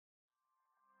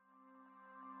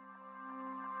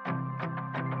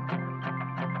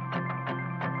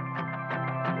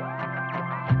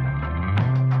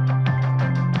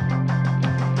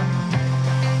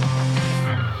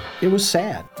It was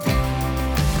sad.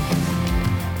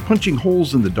 Punching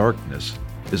Holes in the Darkness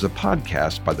is a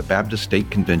podcast by the Baptist State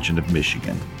Convention of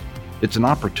Michigan. It's an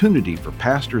opportunity for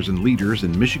pastors and leaders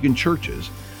in Michigan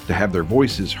churches to have their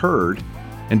voices heard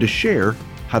and to share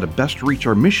how to best reach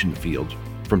our mission field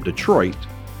from Detroit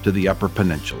to the Upper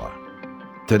Peninsula.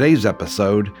 Today's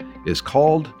episode is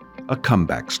called A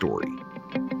Comeback Story.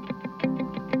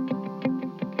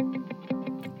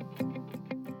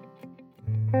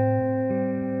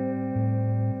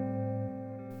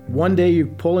 One day you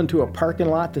pull into a parking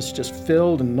lot that's just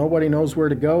filled and nobody knows where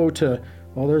to go to,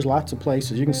 well, there's lots of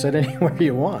places. You can sit anywhere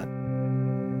you want.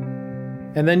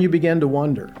 And then you begin to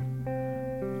wonder,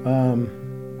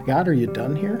 God, are you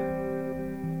done here?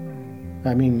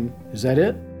 I mean, is that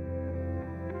it?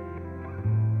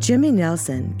 Jimmy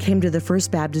Nelson came to the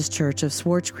First Baptist Church of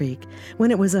Swartz Creek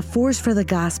when it was a force for the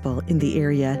gospel in the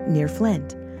area near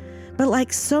Flint. But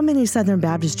like so many Southern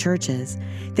Baptist churches,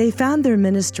 they found their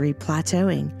ministry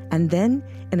plateauing and then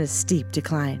in a steep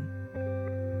decline.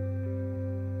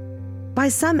 By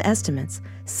some estimates,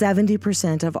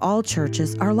 70% of all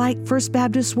churches are like First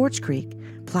Baptist Swartz Creek,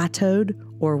 plateaued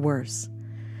or worse.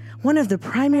 One of the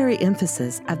primary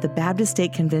emphases of the Baptist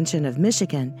State Convention of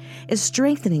Michigan is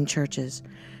strengthening churches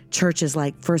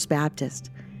like First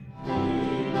Baptist.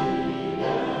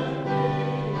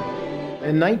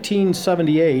 In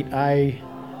 1978, I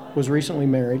was recently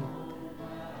married.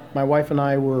 My wife and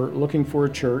I were looking for a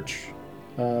church.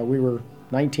 We were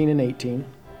 19 and 18.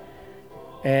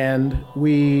 And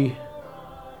we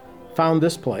found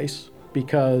this place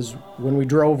because when we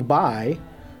drove by,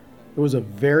 it was a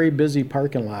very busy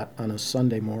parking lot on a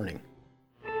Sunday morning.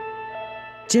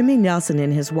 Jimmy Nelson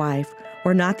and his wife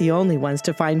were not the only ones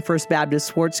to find First Baptist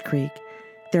Swartz Creek.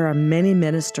 There are many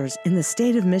ministers in the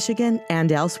state of Michigan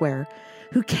and elsewhere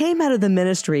who came out of the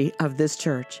ministry of this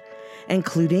church,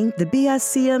 including the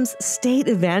BSCM's State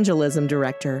Evangelism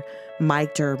Director,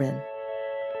 Mike Durbin.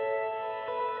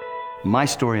 My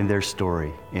story and their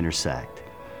story intersect.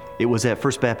 It was at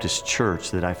First Baptist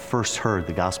Church that I first heard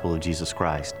the gospel of Jesus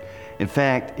Christ. In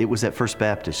fact, it was at First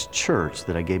Baptist Church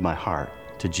that I gave my heart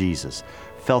to Jesus,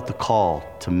 felt the call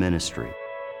to ministry.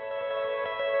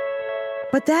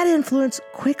 But that influence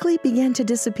quickly began to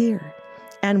disappear.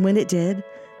 And when it did,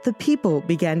 the people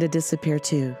began to disappear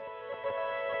too.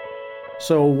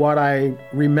 So what I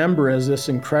remember as this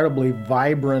incredibly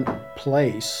vibrant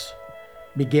place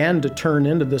began to turn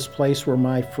into this place where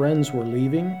my friends were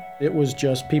leaving. It was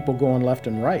just people going left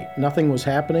and right. Nothing was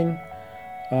happening.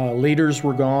 Leaders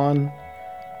were gone.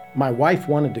 My wife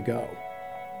wanted to go.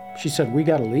 She said, we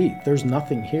got to leave. There's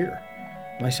nothing here.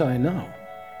 And I said, I know,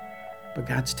 but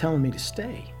God's telling me to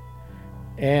stay.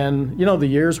 And, the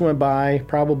years went by,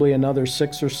 probably another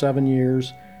 6 or 7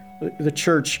 years. The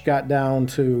church got down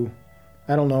to,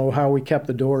 I don't know how we kept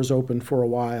the doors open for a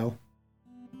while.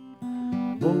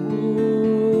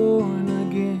 Born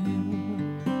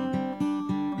again,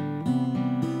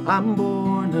 I'm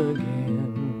born again.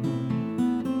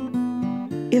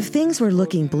 If things were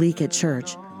looking bleak at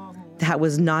church, that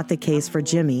was not the case for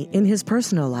Jimmy in his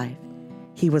personal life.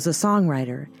 He was a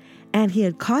songwriter, and he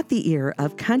had caught the ear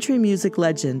of country music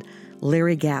legend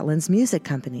Larry Gatlin's music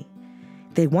company.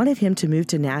 They wanted him to move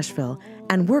to Nashville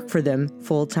and work for them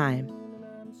full-time.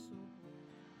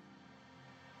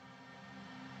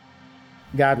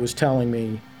 God was telling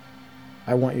me,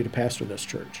 I want you to pastor this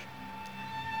church.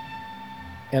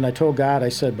 And I told God, I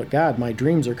said, but God, my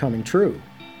dreams are coming true.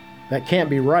 That can't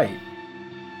be right.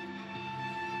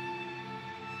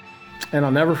 And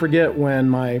I'll never forget when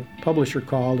my publisher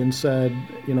called and said,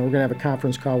 we're going to have a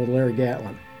conference call with Larry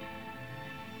Gatlin.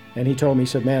 And he told me, he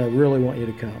said, man, I really want you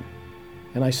to come.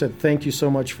 And I said, thank you so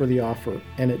much for the offer.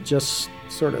 And it just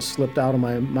sort of slipped out of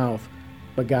my mouth,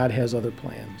 but God has other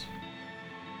plans.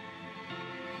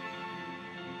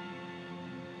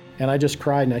 And I just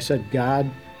cried and I said,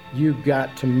 God, you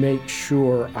got to make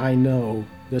sure I know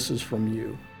this is from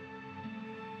you.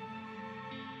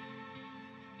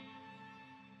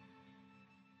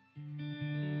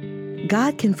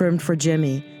 God confirmed for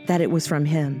Jimmy that it was from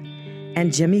him,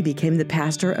 and Jimmy became the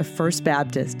pastor of First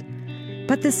Baptist.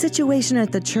 But the situation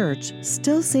at the church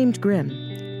still seemed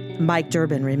grim. Mike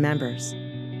Durbin remembers.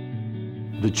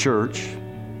 The church,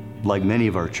 like many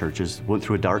of our churches, went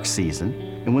through a dark season,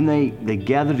 and when they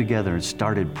gathered together and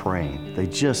started praying, they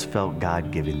just felt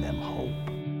God giving them hope.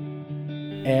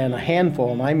 And a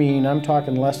handful, and I'm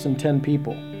talking less than 10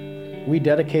 people, we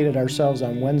dedicated ourselves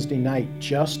on Wednesday night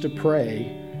just to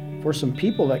pray for some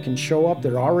people that can show up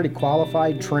that are already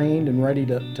qualified, trained, and ready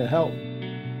to help.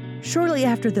 Shortly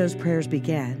after those prayers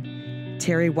began,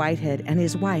 Terry Whitehead and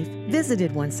his wife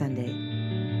visited one Sunday.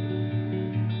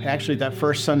 Actually, that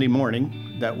first Sunday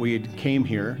morning that we came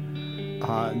here,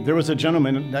 there was a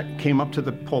gentleman that came up to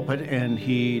the pulpit and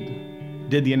he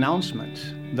did the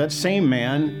announcement. That same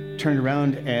man turned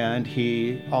around and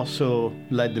he also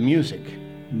led the music.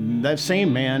 That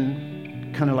same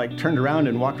man kind of like turned around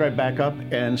and walked right back up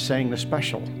and sang the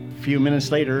special. A few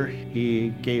minutes later, he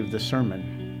gave the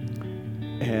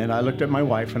sermon. And I looked at my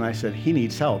wife and I said, he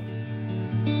needs help.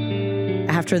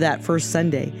 After that first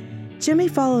Sunday, Jimmy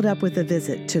followed up with a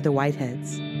visit to the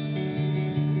Whiteheads.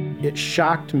 It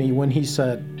shocked me when he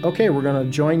said, okay, we're going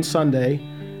to join Sunday.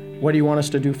 What do you want us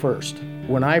to do first?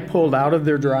 When I pulled out of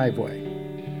their driveway,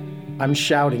 I'm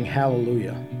shouting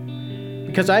hallelujah,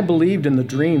 because I believed in the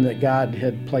dream that God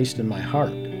had placed in my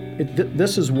heart.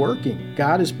 This is working.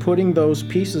 God is putting those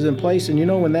pieces in place, and you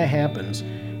know when that happens,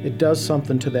 it does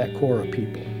something to that core of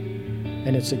people.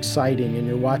 And it's exciting, and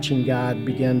you're watching God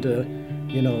begin to,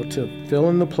 to fill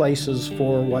in the places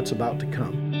for what's about to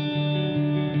come.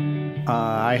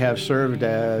 I have served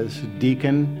as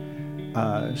deacon,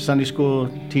 Sunday school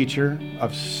teacher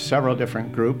of several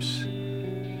different groups,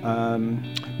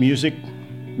 music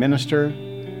minister,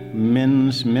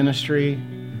 men's ministry,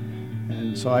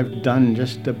 and so I've done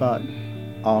just about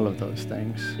all of those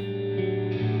things.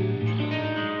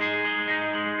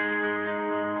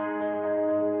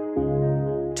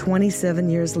 "27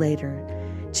 years later,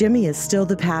 Jimmy is still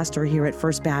the pastor here at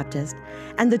First Baptist,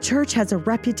 and the church has a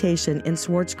reputation in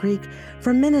Swartz Creek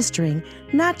for ministering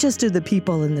not just to the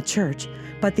people in the church,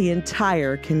 but the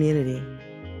entire community.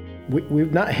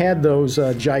 We've not had those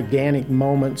gigantic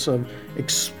moments of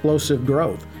explosive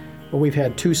growth, but we've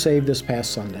had 2 saved this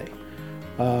past Sunday.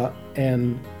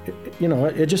 And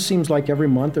it just seems like every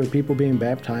month there are people being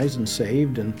baptized and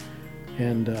saved and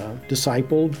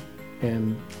discipled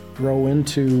and grow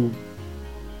into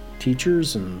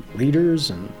teachers and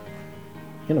leaders and,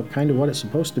 kind of what it's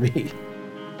supposed to be.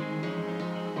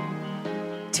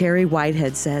 Terry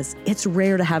Whitehead says it's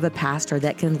rare to have a pastor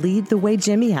that can lead the way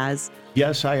Jimmy has.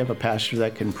 Yes, I have a pastor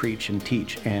that can preach and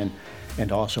teach and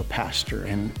also pastor,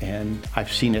 and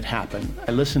I've seen it happen.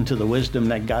 I listened to the wisdom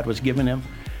that God was giving him,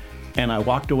 and I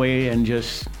walked away and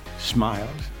just smiled.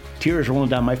 Tears rolling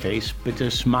down my face, but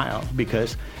just smiled,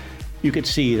 because you could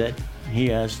see that he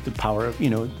has the power of,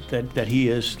 that he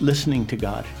is listening to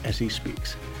God as he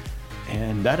speaks.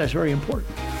 And that is very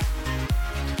important.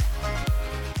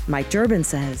 Mike Durbin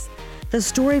says the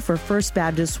story for First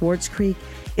Baptist Swartz Creek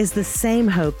is the same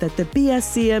hope that the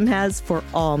BSCM has for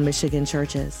all Michigan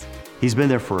churches. He's been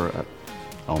there for,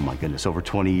 over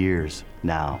 20 years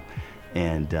now.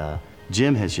 And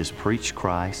Jim has just preached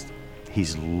Christ.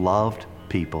 He's loved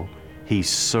people. He's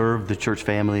served the church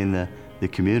family and the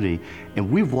community.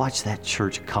 And we've watched that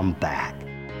church come back.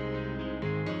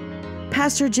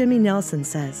 Pastor Jimmy Nelson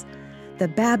says the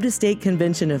Baptist State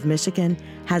Convention of Michigan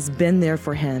has been there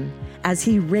for him as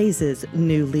he raises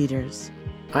new leaders.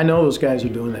 I know those guys are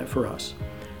doing that for us.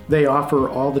 They offer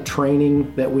all the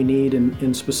training that we need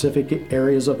in specific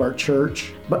areas of our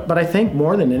church. But I think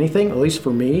more than anything, at least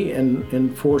for me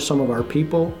and for some of our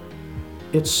people,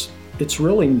 it's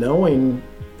really knowing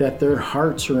that their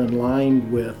hearts are in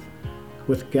line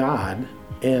with God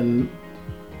and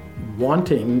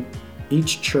wanting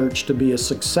each church to be a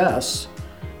success,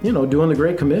 doing the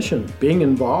Great Commission, being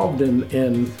involved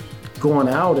in going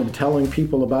out and telling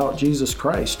people about Jesus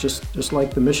Christ, just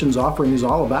like the missions offering is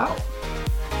all about.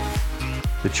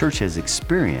 The church has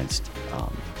experienced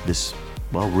this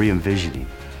re-envisioning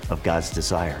of God's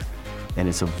desire, and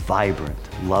it's a vibrant,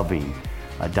 loving,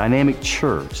 dynamic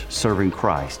church serving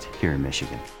Christ here in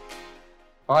Michigan.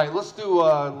 All right, let's do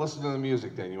listen to the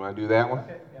music then. You want to do that one?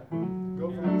 Okay, yeah.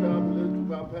 Go from the top and listen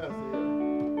to our pastor.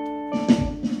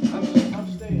 I'm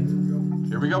staying.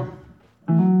 Here we go.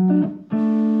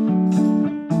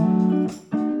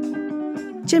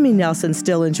 Jimmy Nelson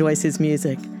still enjoys his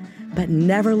music, but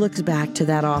never looks back to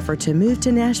that offer to move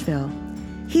to Nashville.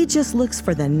 He just looks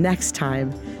for the next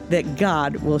time that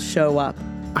God will show up.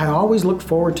 I always look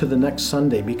forward to the next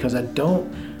Sunday because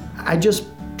I just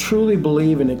truly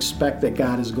believe and expect that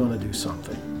God is going to do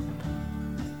something.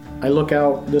 I look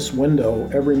out this window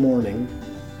every morning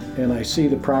and I see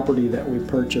the property that we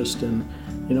purchased, and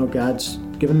God's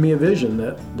given me a vision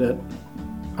that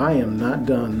I am not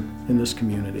done in this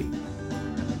community.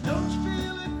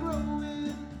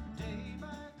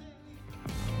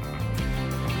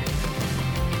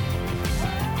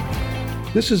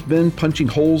 This has been Punching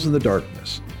Holes in the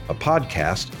Darkness, a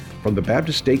podcast from the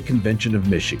Baptist State Convention of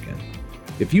Michigan.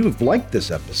 If you have liked this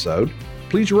episode,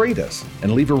 please rate us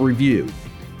and leave a review.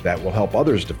 That will help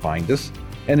others to find us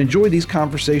and enjoy these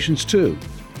conversations too.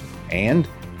 And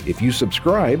if you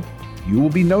subscribe, you will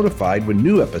be notified when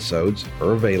new episodes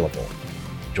are available.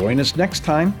 Join us next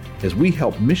time as we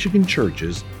help Michigan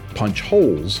churches punch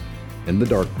holes in the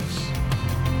darkness.